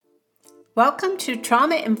Welcome to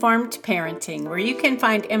Trauma-Informed Parenting, where you can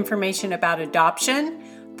find information about adoption,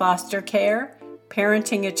 foster care,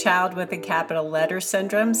 parenting a child with a capital letter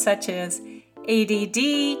syndrome such as ADD,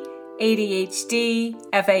 ADHD,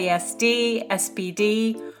 FASD,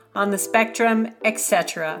 SPD, on the spectrum,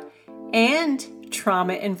 etc., and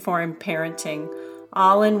trauma-informed parenting,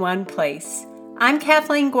 all in one place. I'm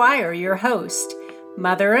Kathleen Guire, your host,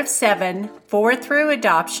 mother of 7, 4 through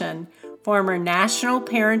adoption, former National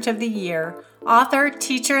Parent of the Year, author,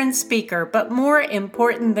 teacher, and speaker, but more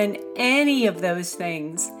important than any of those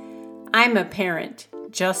things, I'm a parent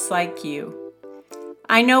just like you.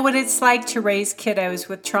 I know what it's like to raise kiddos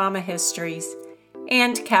with trauma histories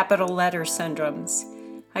and capital letter syndromes.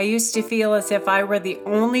 I used to feel as if I were the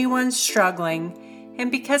only one struggling,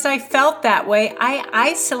 and because I felt that way, I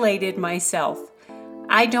isolated myself.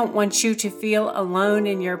 I don't want you to feel alone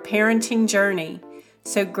in your parenting journey.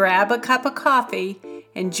 So grab a cup of coffee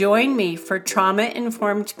and join me for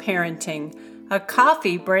Trauma-Informed Parenting, a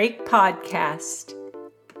coffee break podcast.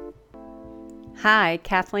 Hi,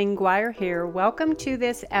 Kathleen Guire here. Welcome to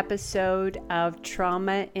this episode of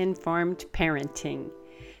Trauma-Informed Parenting.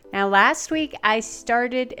 Now, last week I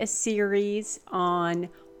started a series on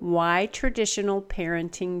why traditional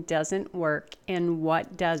parenting doesn't work and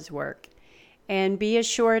what does work. And be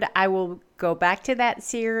assured I will go back to that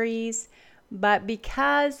series. But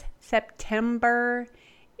because September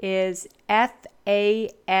is FASD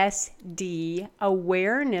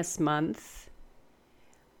Awareness Month,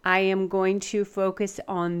 I am going to focus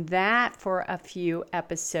on that for a few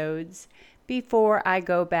episodes before I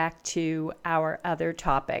go back to our other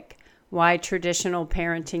topic, why traditional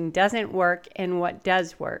parenting doesn't work and what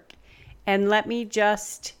does work. And let me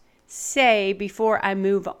just say before I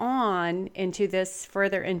move on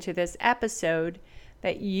further into this episode,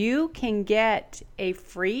 that you can get a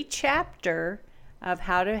free chapter of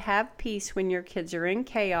how to have peace when your kids are in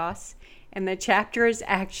chaos. And the chapter is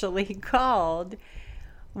actually called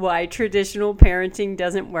Why Traditional Parenting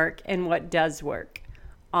Doesn't Work and What Does Work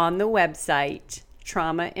on the website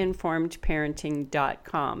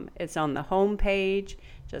traumainformedparenting.com. It's on the home page.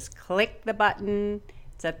 Just click the button.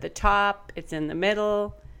 It's at the top. It's in the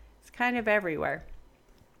middle. It's kind of everywhere.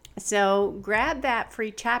 So grab that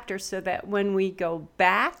free chapter so that when we go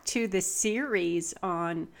back to the series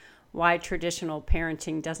on why traditional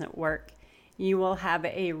parenting doesn't work, you will have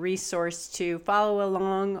a resource to follow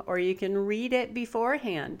along, or you can read it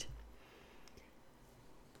beforehand.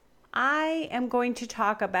 I am going to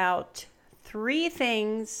talk about 3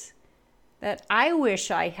 things that I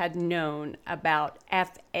wish I had known about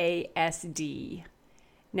FASD.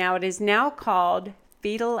 Now, it is now called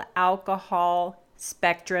fetal alcohol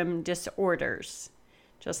spectrum disorders.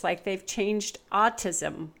 Just like they've changed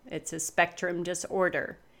autism, it's a spectrum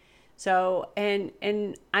disorder. So, and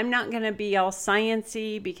I'm not going to be all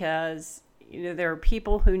sciencey because, there are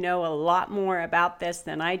people who know a lot more about this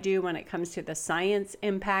than I do when it comes to the science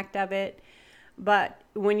impact of it. But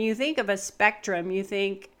when you think of a spectrum, you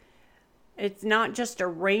think it's not just a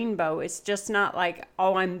rainbow. It's just not like,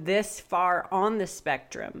 oh, I'm this far on the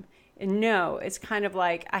spectrum. No, it's kind of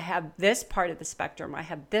like I have this part of the spectrum, I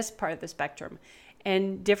have this part of the spectrum.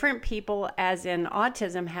 And different people, as in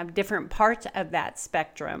autism, have different parts of that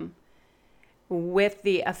spectrum with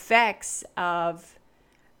the effects of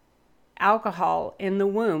alcohol in the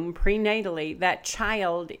womb prenatally. That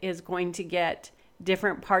child is going to get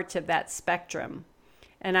different parts of that spectrum.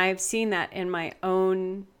 And I've seen that in my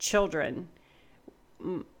own children,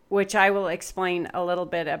 which I will explain a little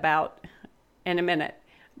bit about in a minute.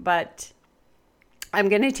 But I'm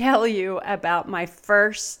going to tell you about my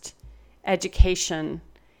first education,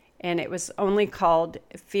 and it was only called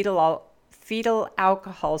fetal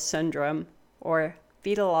alcohol syndrome, or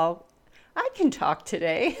I can talk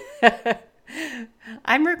today.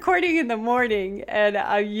 I'm recording in the morning, and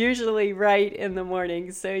I usually write in the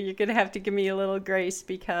morning, so you're going to have to give me a little grace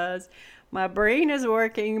because my brain is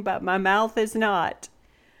working, but my mouth is not.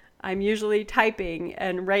 I'm usually typing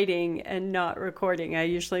and writing and not recording. I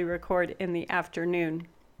usually record in the afternoon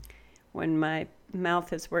when my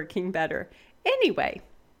mouth is working better. Anyway,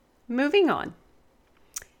 moving on.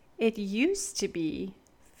 It used to be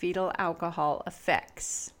fetal alcohol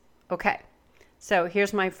effects. Okay, so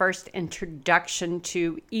here's my first introduction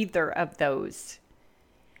to either of those.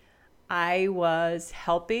 I was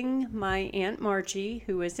helping my Aunt Margie,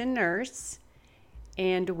 who is a nurse,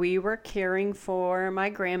 and we were caring for my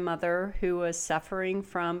grandmother who was suffering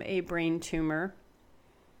from a brain tumor.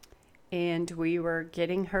 And we were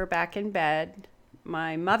getting her back in bed.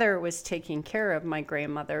 My mother was taking care of my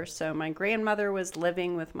grandmother. So my grandmother was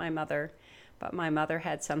living with my mother, but my mother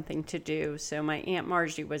had something to do. So my Aunt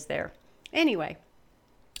Margie was there. Anyway,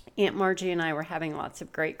 Aunt Margie and I were having lots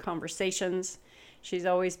of great conversations. She's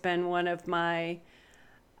always been one of my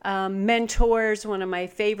mentors, one of my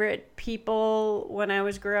favorite people when I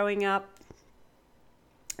was growing up.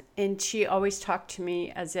 And she always talked to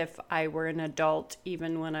me as if I were an adult,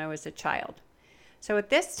 even when I was a child. So at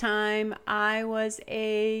this time, I was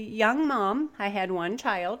a young mom. I had one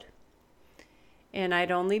child, and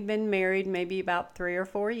I'd only been married maybe about 3 or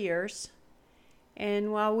 4 years.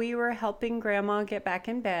 And while we were helping Grandma get back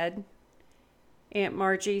in bed, Aunt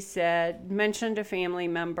Margie mentioned a family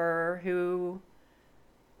member who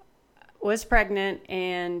was pregnant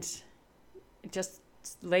and just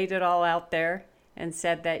laid it all out there and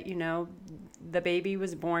said that, the baby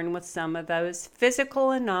was born with some of those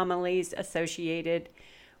physical anomalies associated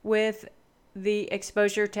with the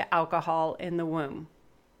exposure to alcohol in the womb.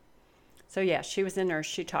 So yeah, she was a nurse.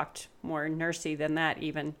 She talked more nursey than that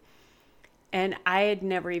even. And I had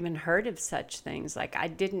never even heard of such things.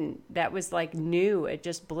 That was like new. It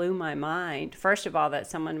just blew my mind. First of all, that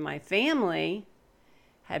someone in my family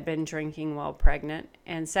had been drinking while pregnant.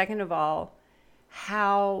 And second of all,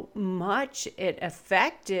 how much it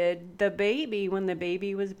affected the baby when the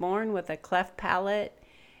baby was born with a cleft palate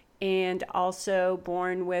and also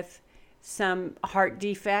born with some heart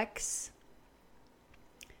defects.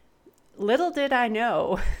 Little did I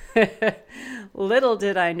know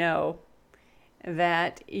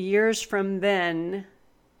that years from then,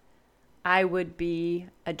 I would be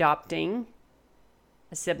adopting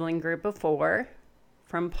a sibling group of 4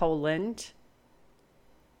 from Poland.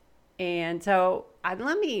 And so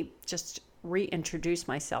let me just reintroduce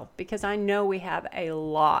myself, because I know we have a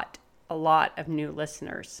lot of new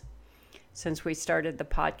listeners since we started the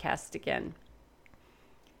podcast again.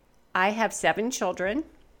 I have 7 children,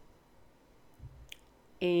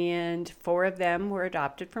 and 4 of them were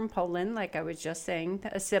adopted from Poland, like I was just saying,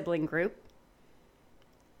 a sibling group.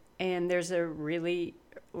 And there's a really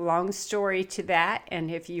long story to that. And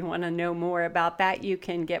if you want to know more about that, you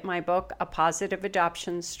can get my book, A Positive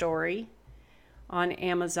Adoption Story, on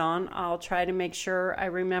Amazon. I'll try to make sure I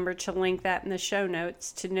remember to link that in the show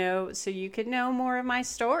notes so you could know more of my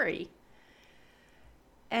story.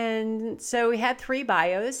 And so we had 3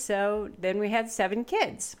 bios. So then we had 7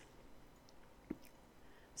 kids.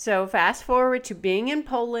 So fast forward to being in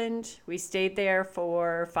Poland. We stayed there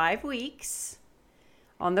for 5 weeks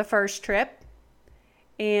on the first trip.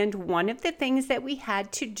 And one of the things that we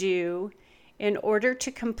had to do in order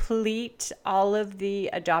to complete all of the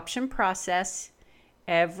adoption process,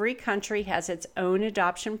 every country has its own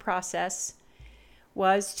adoption process,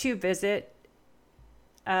 was to visit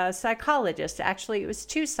a psychologist. Actually, it was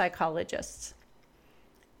 2 psychologists.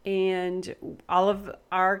 And all of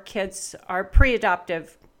our kids, our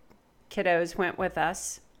pre-adoptive kiddos, went with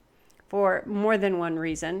us for more than one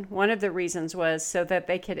reason. One of the reasons was so that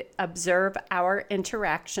they could observe our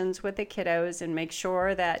interactions with the kiddos and make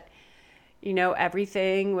sure that,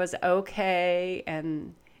 everything was okay,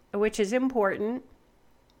 and which is important.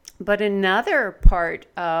 But another part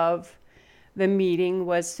of the meeting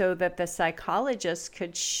was so that the psychologist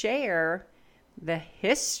could share the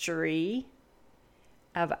history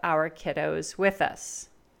of our kiddos with us.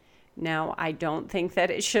 Now, I don't think that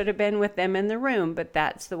it should have been with them in the room, but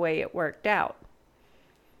that's the way it worked out.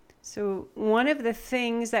 So one of the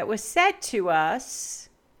things that was said to us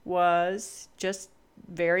was, just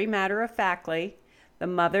very matter-of-factly, the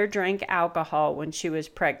mother drank alcohol when she was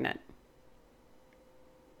pregnant.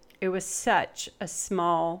 It was such a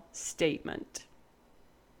small statement.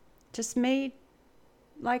 Just made,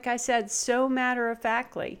 like I said, so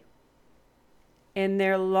matter-of-factly. In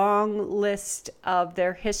their long list of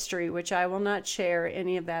their history, which I will not share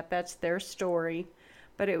any of that. That's their story.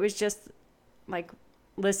 But it was just like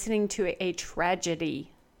listening to a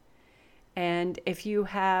tragedy. And if you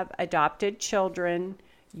have adopted children,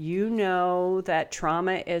 you know that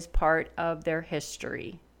trauma is part of their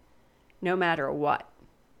history, no matter what.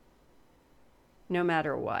 No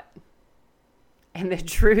matter what. And the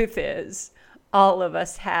truth is, all of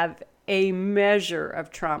us have a measure of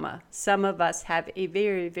trauma. Some of us have a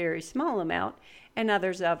very, very small amount, and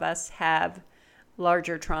others of us have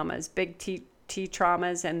larger traumas, big T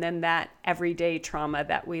traumas, and then that everyday trauma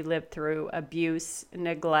that we live through, abuse,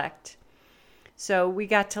 neglect. So we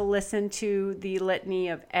got to listen to the litany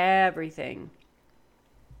of everything.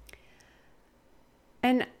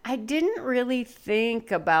 And I didn't really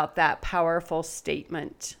think about that powerful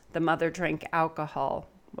statement, the mother drank alcohol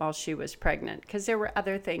while she was pregnant, because there were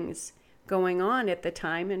other things going on at the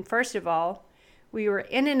time. And first of all, we were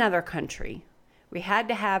in another country. We had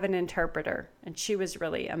to have an interpreter, and she was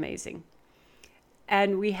really amazing.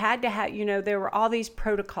 And we had to have, there were all these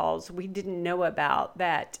protocols we didn't know about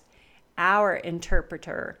that our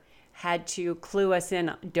interpreter had to clue us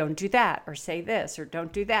in. Don't do that, or say this, or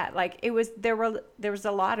don't do that. Like there was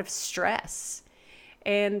a lot of stress.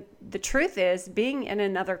 And the truth is, being in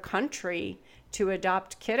another country to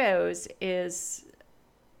adopt kiddos is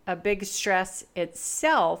a big stress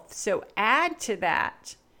itself. So add to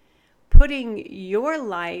that putting your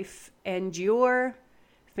life and your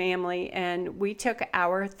family, and we took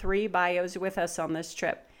our 3 bios with us on this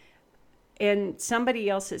trip, in somebody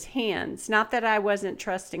else's hands. Not that I wasn't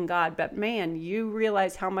trusting God, but man, you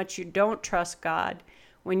realize how much you don't trust God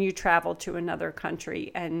when you travel to another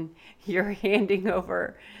country and you're handing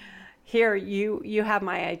over, here, you have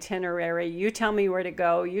my itinerary, you tell me where to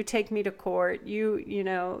go, you take me to court,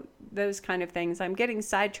 those kind of things. I'm getting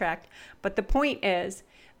sidetracked, but the point is,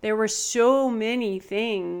 there were so many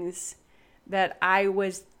things that I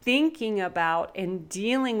was thinking about and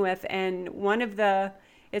dealing with, and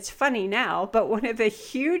it's funny now, but one of the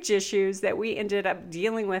huge issues that we ended up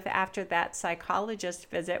dealing with after that psychologist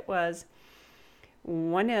visit was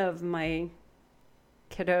one of my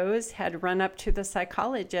kiddos had run up to the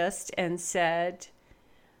psychologist and said,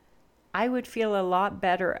 I would feel a lot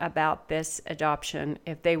better about this adoption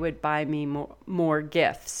if they would buy me more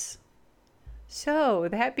gifts. So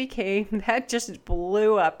that just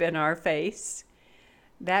blew up in our face.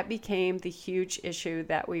 That became the huge issue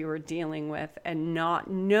that we were dealing with, and not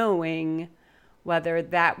knowing whether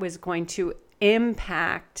that was going to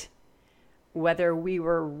impact whether we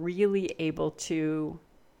were really able to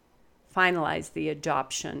finalize the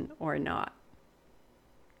adoption or not.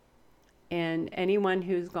 And anyone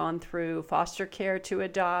who's gone through foster care to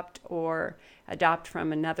adopt or adopt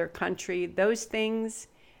from another country, those things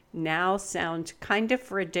now sound kind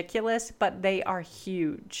of ridiculous, but they are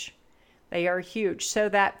huge. They are huge. So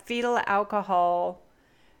that fetal alcohol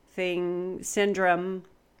syndrome,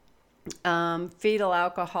 fetal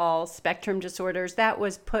alcohol spectrum disorders, that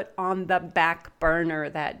was put on the back burner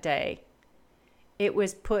that day. It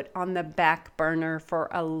was put on the back burner for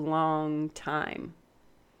a long time.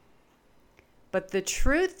 But the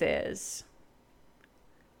truth is,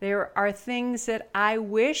 there are things that I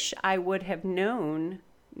wish I would have known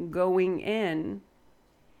going in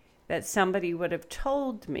that somebody would have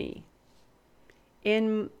told me.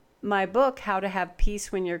 In my book, How to Have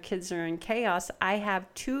Peace When Your Kids Are in Chaos, I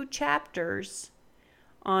have 2 chapters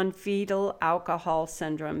on fetal alcohol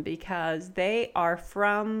syndrome, because they are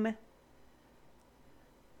from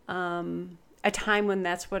a time when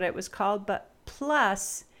that's what it was called, but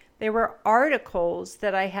plus there were articles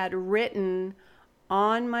that I had written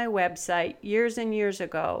on my website years and years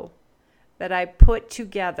ago that I put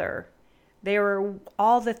together. They were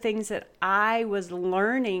all the things that I was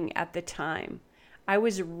learning at the time. I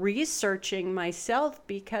was researching myself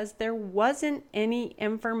because there wasn't any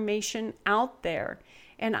information out there.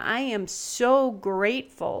 And I am so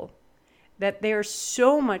grateful that there's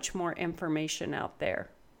so much more information out there.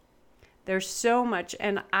 There's so much,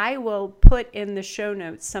 and I will put in the show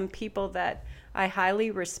notes some people that I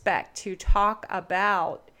highly respect who talk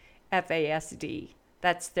about FASD.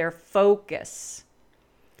 That's their focus.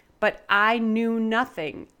 But I knew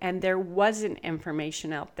nothing, and there wasn't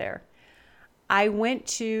information out there. I went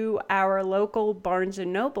to our local Barnes &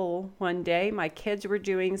 Noble one day. My kids were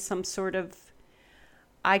doing some sort of,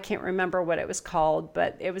 I can't remember what it was called,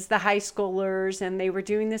 but it was the high schoolers, and they were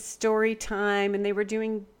doing this story time, and they were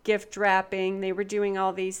doing gift wrapping. They were doing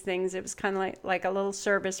all these things. It was kind of like a little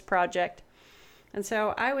service project. And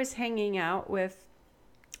so I was hanging out with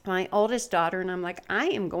my oldest daughter, and I'm like, I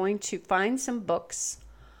am going to find some books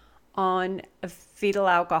on fetal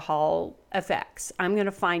alcohol effects. I'm going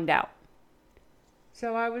to find out.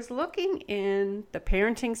 So I was looking in the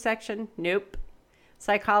parenting section. Nope.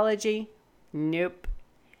 Psychology. Nope.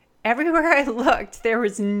 Everywhere I looked, there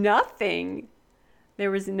was nothing. There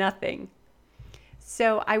was nothing.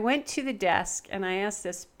 So I went to the desk and I asked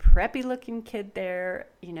this preppy looking kid there,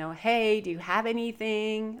 hey, do you have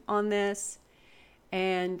anything on this?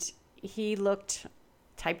 And he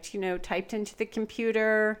typed into the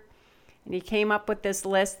computer, and he came up with this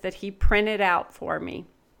list that he printed out for me.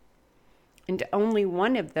 And only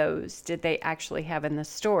one of those did they actually have in the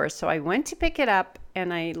store. So I went to pick it up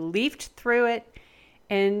and I leafed through it,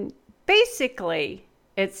 and basically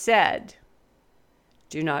it said,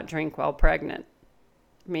 do not drink while pregnant.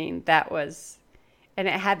 I mean, and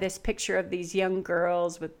it had this picture of these young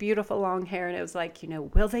girls with beautiful long hair, and it was like,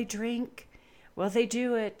 will they drink? Will they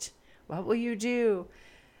do it? What will you do?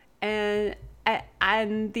 And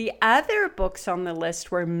the other books on the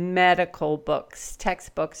list were medical books,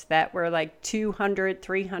 textbooks that were like $200,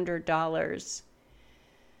 $300.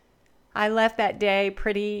 I left that day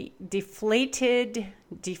pretty deflated,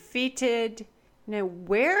 defeated. Now,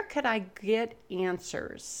 where could I get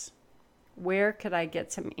answers? Where could I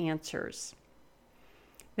get some answers?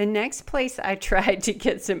 The next place I tried to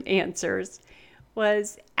get some answers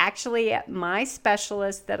was actually at my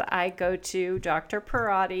specialist that I go to, Dr.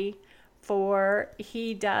 Parati,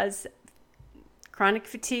 he does chronic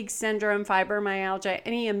fatigue syndrome, fibromyalgia,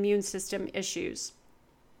 any immune system issues.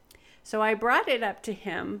 So I brought it up to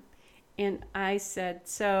him and I said,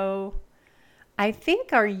 so I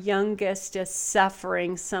think our youngest is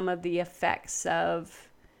suffering some of the effects of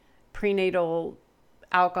prenatal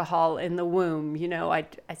alcohol in the womb. I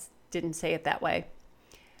didn't say it that way,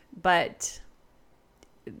 but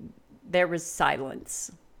there was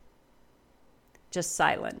silence, just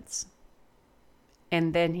silence.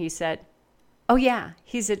 And then he said, oh yeah,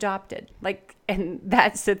 he's adopted. And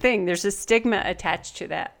that's the thing. There's a stigma attached to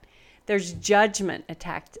that. There's judgment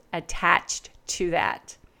attached to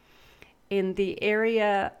that. In the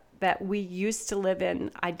area that we used to live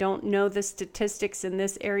in, I don't know the statistics in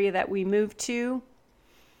this area that we moved to,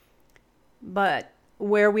 but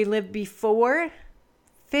where we lived before,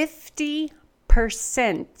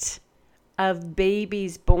 50% of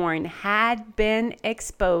babies born had been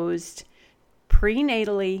exposed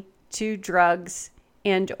prenatally to drugs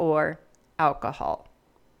and or alcohol.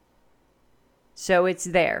 So it's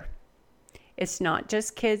there. It's not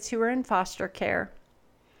just kids who are in foster care.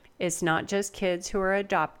 It's not just kids who are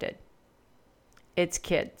adopted. It's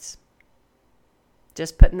kids.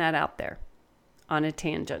 Just putting that out there on a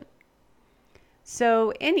tangent.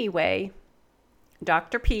 So anyway,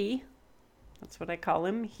 Dr. P, that's what I call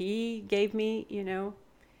him, he gave me,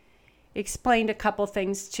 explained a couple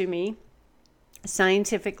things to me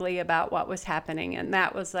scientifically about what was happening. And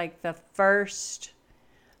that was like the first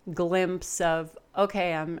glimpse of,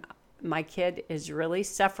 okay, my kid is really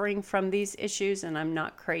suffering from these issues and I'm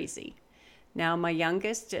not crazy. Now, my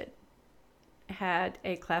youngest had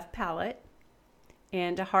a cleft palate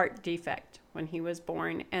and a heart defect when he was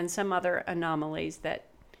born and some other anomalies that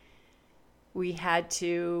he had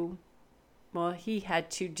to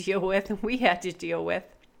deal with and we had to deal with.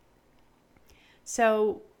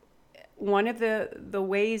 So one of the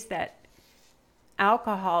ways that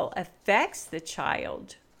alcohol affects the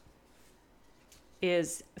child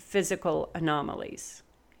is physical anomalies.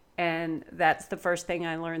 And that's the first thing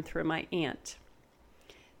I learned through my aunt.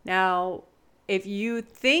 Now, if you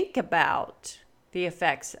think about the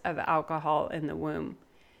effects of alcohol in the womb,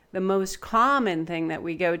 the most common thing that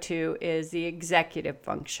we go to is the executive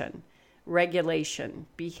function, regulation,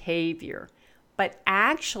 behavior. But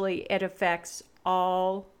actually, it affects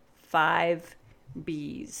all 5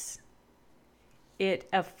 B's. It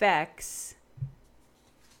affects,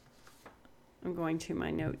 I'm going to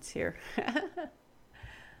my notes here,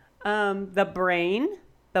 the brain,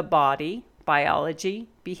 the body, biology,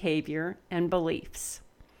 behavior, and beliefs.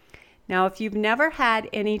 Now, if you've never had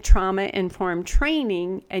any trauma-informed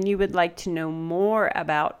training and you would like to know more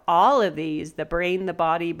about all of these, the brain, the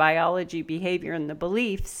body, biology, behavior, and the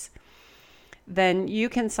beliefs, then you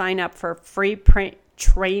can sign up for free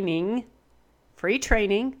training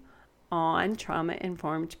on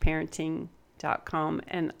traumainformedparenting.com,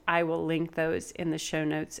 and I will link those in the show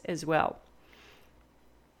notes as well.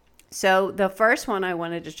 So the first one I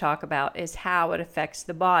wanted to talk about is how it affects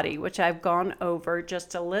the body, which I've gone over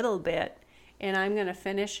just a little bit, and I'm going to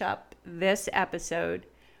finish up this episode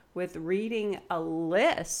with reading a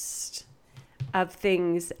list of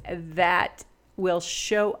things that will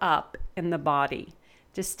show up in the body.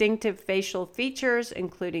 Distinctive facial features,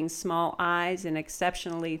 including small eyes, an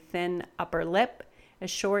exceptionally thin upper lip, a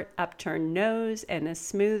short upturned nose, and a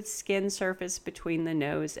smooth skin surface between the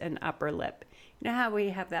nose and upper lip. You know how we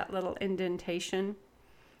have that little indentation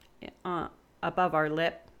above our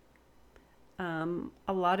lip? A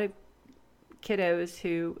lot of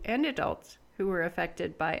kiddos and adults who were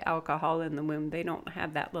affected by alcohol in the womb, they don't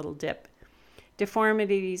have that little dip.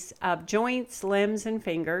 Deformities of joints, limbs, and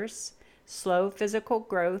fingers. Slow physical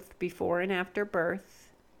growth before and after birth.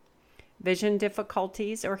 Vision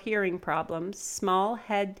difficulties or hearing problems. Small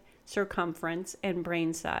head circumference and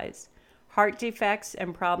brain size. Heart defects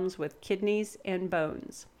and problems with kidneys and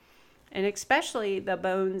bones, and especially the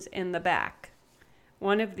bones in the back.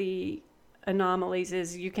 One of the anomalies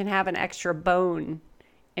is you can have an extra bone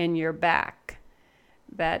in your back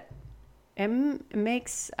that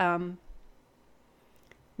makes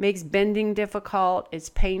bending difficult. It's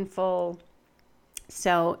painful.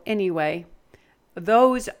 So anyway,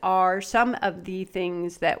 those are some of the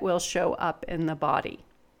things that will show up in the body.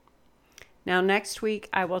 Now, next week,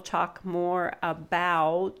 I will talk more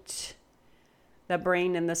about the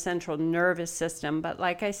brain and the central nervous system. But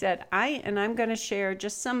like I said, I'm going to share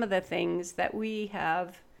just some of the things that we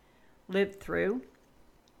have lived through,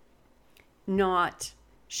 not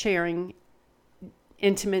sharing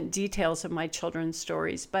intimate details of my children's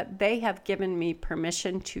stories, but they have given me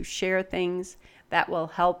permission to share things that will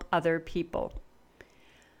help other people.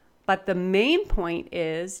 But the main point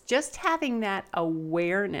is just having that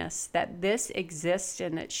awareness that this exists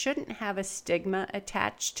and it shouldn't have a stigma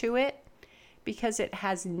attached to it, because it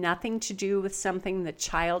has nothing to do with something the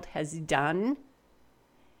child has done,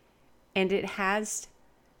 and it has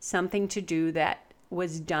something to do that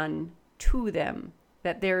was done to them,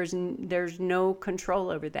 that there's no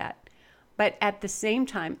control over that. But at the same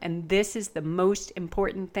time, and this is the most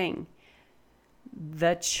important thing,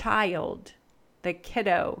 the child, the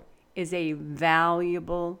kiddo, is a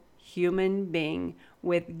valuable human being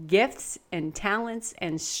with gifts and talents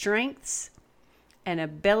and strengths and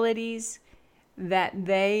abilities that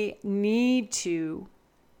they need to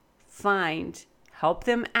find, help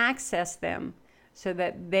them access them so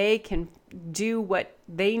that they can do what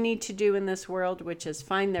they need to do in this world, which is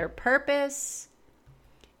find their purpose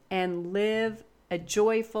and live a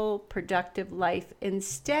joyful, productive life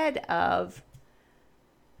instead of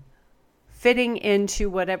fitting into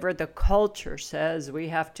whatever the culture says we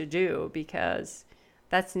have to do, because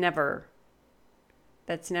that's never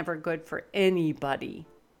good for anybody.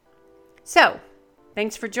 So,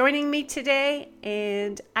 thanks for joining me today,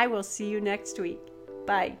 and I will see you next week.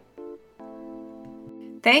 Bye.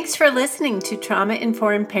 Thanks for listening to Trauma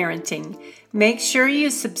Informed Parenting. Make sure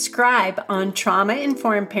you subscribe on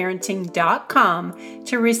traumainformedparenting.com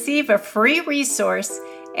to receive a free resource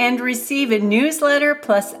and receive a newsletter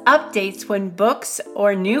plus updates when books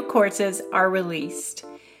or new courses are released.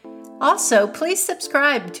 Also, please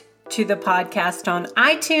subscribe to the podcast on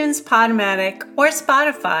iTunes, Podomatic, or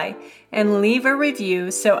Spotify, and leave a review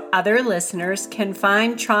so other listeners can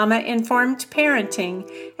find trauma-informed parenting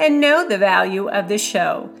and know the value of the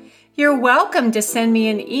show. You're welcome to send me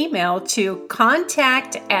an email to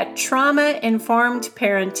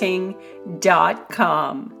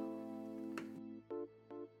contact@traumainformedparenting.com.